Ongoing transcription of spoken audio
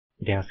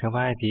Yang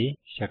sekarang ini,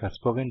 saya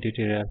spoken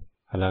tutorial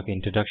adalah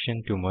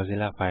introduction to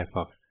Mozilla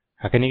Firefox.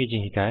 Akan ini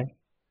jingkai,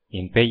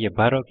 in page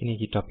baru kini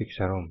ki topik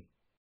sarum.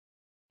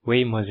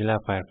 Way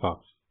Mozilla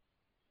Firefox,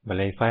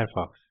 Balei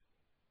Firefox.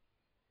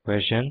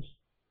 Versions,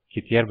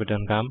 kitiar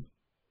jingdonkam,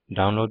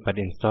 download but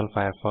install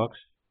Firefox,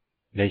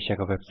 dari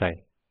syaka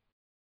website.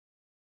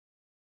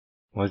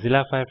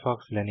 Mozilla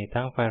Firefox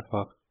lanitang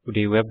Firefox,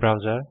 udah web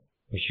browser,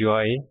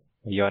 URL,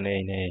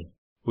 yone.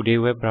 Udah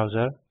web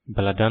browser,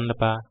 baladan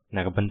lepa,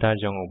 nagabentar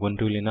jong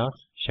Ubuntu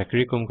Linux,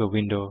 syakrikum ke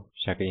window,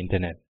 syaka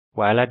internet.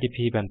 Wala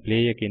dipi ban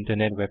play ke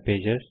internet web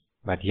pages,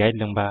 bat yait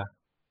lengba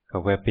ke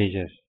web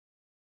pages.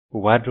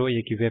 Wadro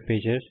yaki web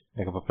pages,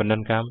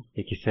 nagapapendankam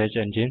yaki search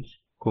engines,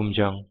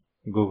 kumjong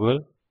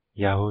Google,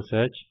 Yahoo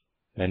Search,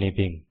 lani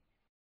Bing.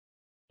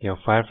 Yo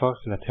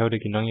Firefox la theo de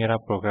kinong yara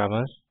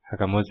programmers,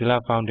 haka Mozilla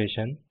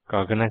Foundation, ka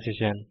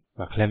organization,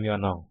 baklem yo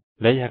nong.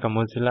 Lay haka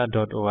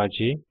mozilla.org,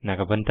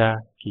 nagabenta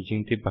ki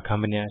jingtip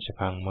bakamanya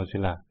syapang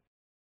Mozilla.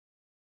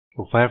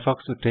 U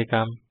Firefox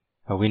utrekam,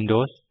 a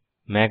Windows,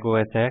 Mac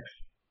OS X,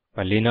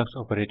 và Linux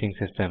operating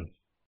system.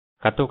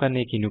 Katokan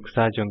ni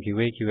kinuksa jong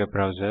kiwe web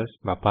browsers,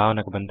 bapao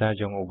nakabenta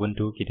jong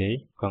Ubuntu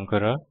kide,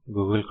 Conqueror,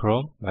 Google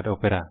Chrome, và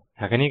Opera.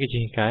 Hakani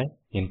kejingkai,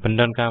 in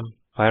pendankam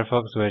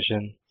Firefox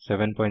version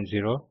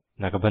 7.0,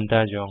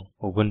 nakabenta jong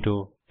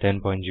Ubuntu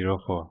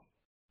 10.04.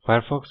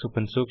 Firefox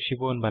upensuk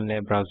shibon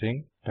banle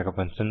browsing,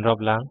 nakaban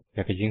senrob lang,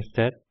 yakajing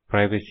state,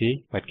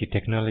 privacy, bat ki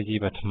technology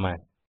batmai.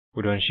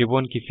 Udon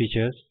shibon ki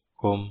features,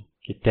 kom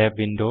ki tab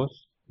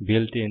Windows,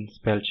 built-in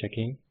spell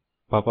checking,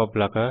 pop-up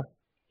blocker,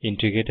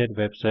 integrated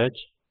web search,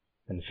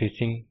 and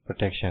phishing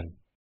protection.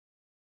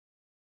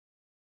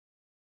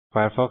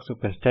 Firefox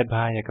open state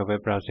bhai yaka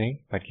web browsing,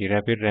 but ki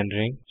rapid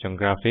rendering, jong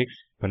graphics,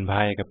 ban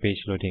bhai yaka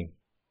page loading.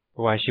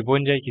 Wa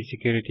shibon jai ki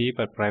security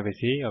but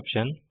privacy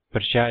option,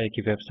 persya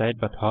yaki website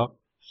but hawk,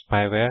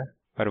 spyware,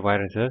 but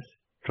viruses,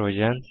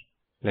 trojans,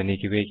 lani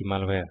ki ki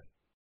malware.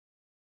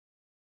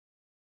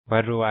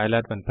 Baru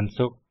ailat ban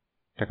pensuk,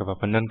 taka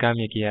papandankam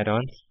yaki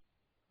add-ons,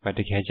 but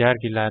ki hajar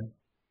gilad,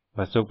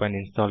 basuk ban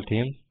install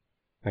themes,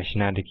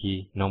 Vashna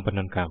deki nong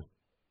pendankam.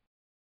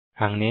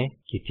 Hangne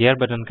kitiar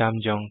badankam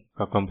jong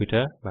ka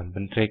computer ban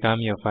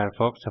bentrekam yo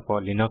Firefox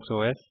support Linux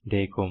OS,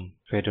 Dekum,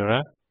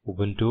 Fedora,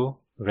 Ubuntu,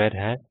 Red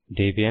Hat,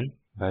 Debian,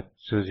 but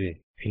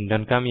SUSE.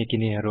 Pindankam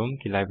yakini harum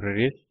ki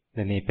libraries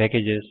lani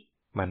packages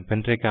ban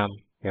bentrekam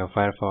yo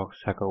Firefox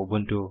haka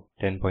Ubuntu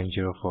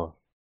 10.04.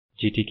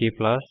 GTK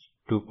Plus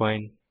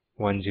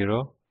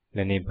 2.10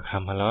 lani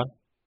bakham halot.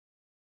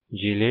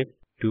 glib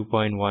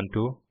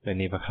 2.12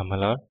 lani bakham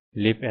halot.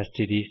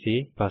 libstdc++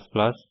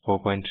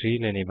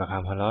 4.3 lani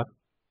bakham halot.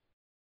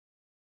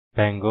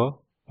 Pango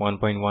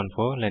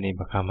 1.14 lani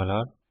bakham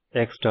halot.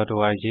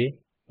 x.org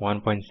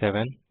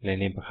 1.7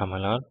 lani bakham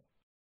halot.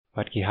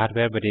 Bat ki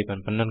hardware bade ban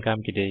pendankam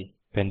kide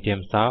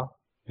Pentium saw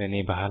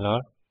lani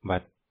bahalot,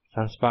 bat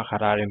Sunspark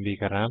RMB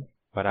karam,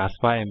 bat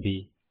Aspa MB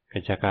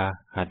kajaka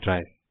hard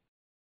drive.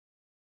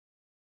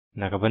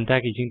 Nakabenta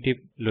ki jingtip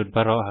load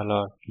baro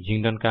halor ki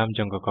jingdonkam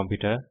jong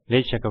computer,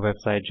 le chaka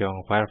website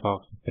jong Firefox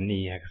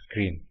pani hack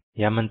screen.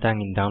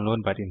 Yamantang in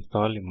download but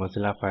install in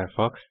Mozilla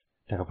Firefox,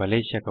 nakabale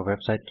chaka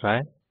website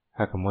try,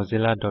 haka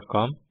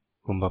mozilla.com,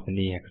 kumba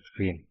pani hack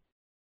screen.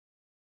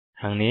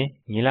 Hangni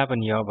ngila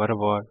banyo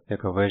barabor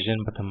yaka version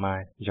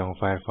batamai jong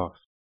Firefox.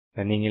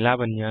 Lani ngila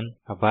banyan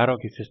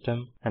abaro ki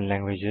system and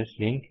languages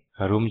link,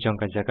 harum jong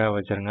kajaka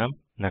wajarngam,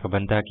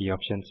 nakabenta ki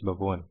options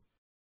babon.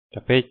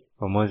 Tapej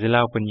wa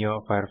Mozilla open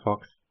yo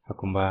Firefox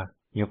hakumba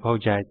nyupau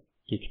jai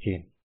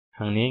kiktin.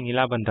 Hangni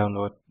ngila ban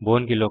download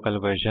bon ki local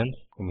versions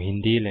kum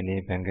Hindi lani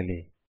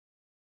Bengali.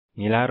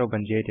 Ngila ro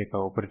banje teka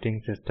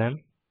operating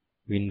system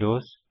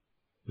Windows,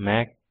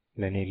 Mac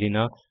lani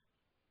Linux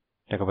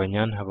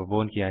takabanyan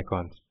hababon ki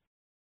icons.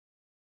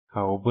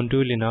 Ha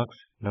Ubuntu Linux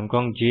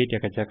nangkong j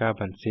teka jaka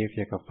ban save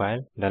yaka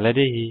file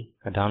dalade hi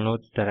ka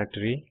downloads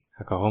directory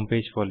haka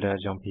homepage folder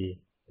jompi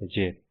j.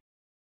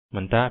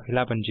 Manta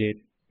phila ban j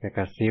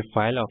yaka save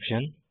file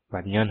option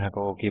banyan haka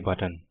OK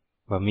button.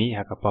 Bami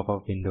haka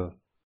pop-up window.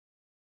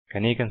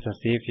 Kani kan sa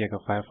save yaka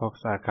Firefox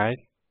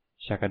archive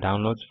shaka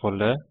downloads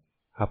folder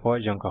hapo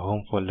jongka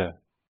home folder.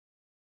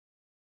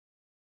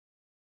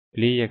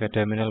 Pli yaka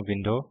terminal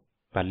window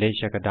balei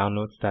shaka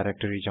downloads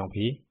directory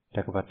jongpi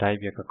taka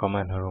type yaka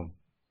command harum.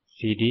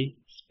 cd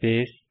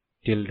space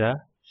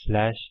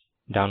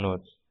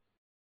 ~downloads.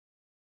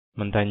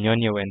 Mantanyon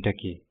yo enter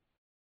key.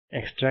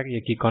 Extract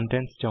yaki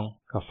contents jong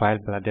ka file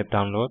baladep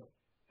download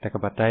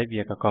taka type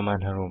yaka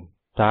command harum.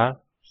 tar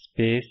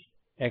space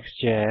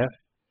xjf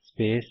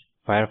space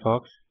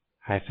firefox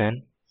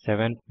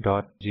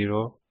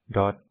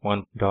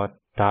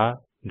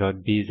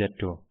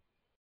 -7.0.1.tar.bz2.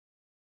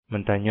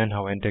 Mantanyon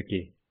how enter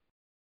key.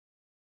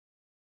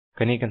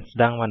 Kani kan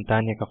sedang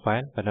wantan yaka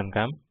file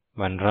badankam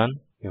ban run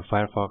your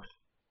Firefox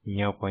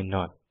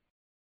 .0.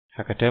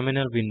 Haka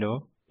terminal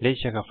window le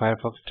shaka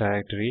Firefox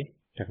directory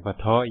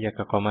takapatho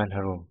yaka command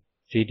harum.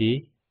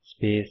 cd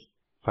space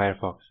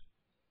firefox.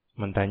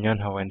 Mantanyon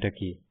how enter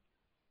key.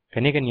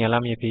 Kani kan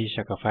yalam yaki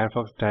shaka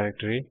Firefox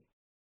directory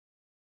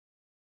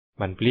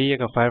ban pli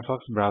yaka Firefox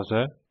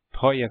browser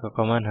thought ya ka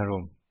command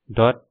harum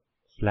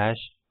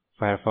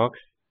 ./firefox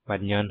but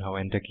nyan how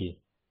enter key.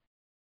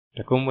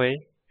 Takum way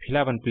phila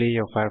ban play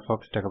your Firefox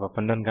ta ka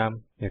pandan gam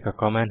ya ka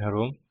command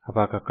harum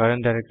haba ka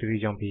current directory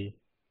jong pi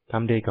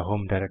kamde ka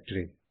home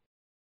directory.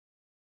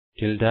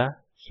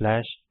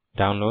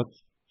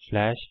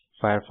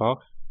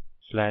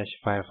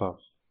 ~downloads/firefox/firefox.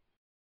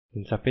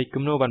 In sa page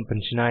kumno ban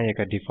penchina ya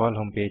ka default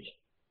homepage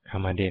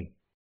khamadin.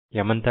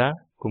 Yamanta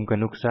kum ka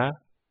nuksa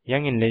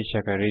yang in lay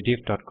ka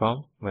rediff.com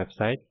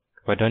website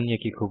padon ya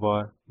ki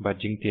khubor ba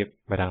jingtip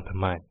badang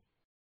thamai.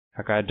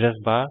 Haka address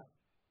bar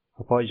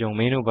hapo jong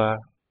menu bar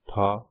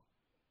tho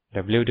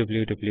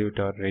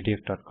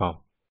www.rediff.com.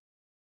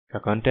 Ka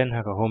content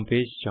haka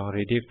homepage jong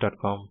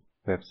rediff.com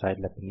website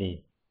lapni.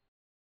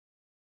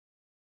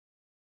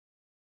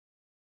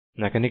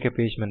 Nakani ka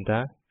page manta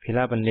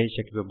phila ban lay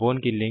ki bon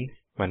ki links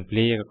ban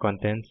play ka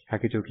contents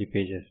haki to ki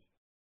pages.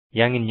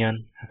 Yang in yan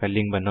haka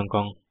link ban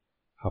nongkong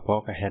hapo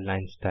ka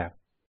headlines tab.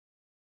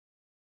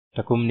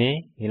 Takum ne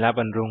nila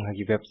ban rung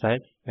haki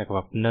website ya ka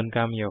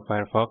pandankam yo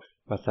Firefox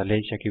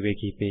basalay ki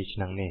wiki page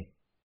nang ne.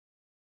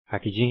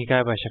 Haki jingika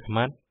ba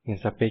shakmat in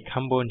sa page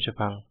khambon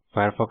shapang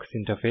Firefox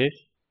interface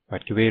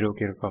bat ki wero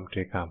ki rukom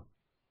trekam.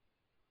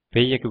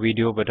 Page ki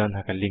video badon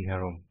haka link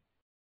harum.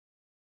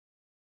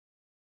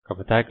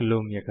 Kapatai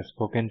kulum ya ka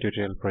spoken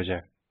tutorial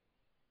project.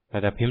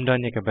 Lada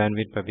phimdon ya ka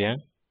bandwidth pabiang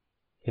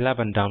hila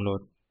ban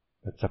download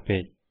bat sa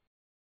page.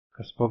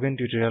 Ka spoken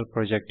tutorial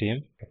project team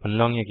ka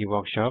panlong ya ki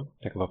workshop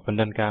ta ka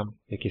pandankam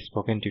ya ki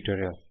spoken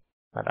tutorials.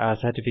 Bat a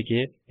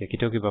certificate ya ki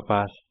to ki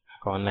pass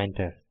ka online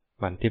test.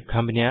 Ban tip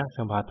khambnya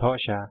sambha tho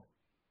sha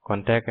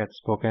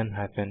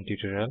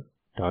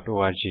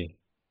contact@spoken-tutorial.org.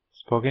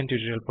 Spoken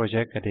tutorial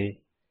project ade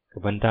ka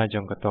banta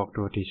jong ka talk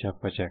to teacher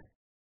project.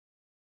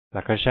 La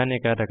karshan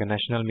eka da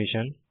National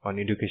Mission on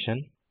Education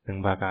ng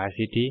baka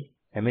ICT,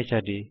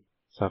 MHRD,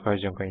 Soccer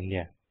jong ka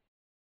India.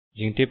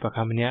 Jingtip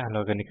pakhamnya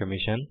halogani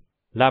commission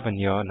laban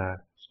yo na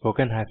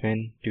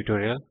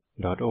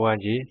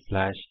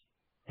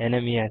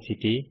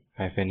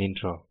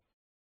spoken-tutorial.org/nmeict-intro.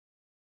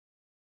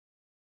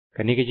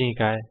 Kani ke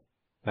jingkai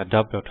la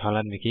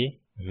dub.halat miki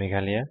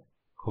Meghalaya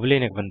khubli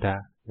nek banta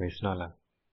Vesnola.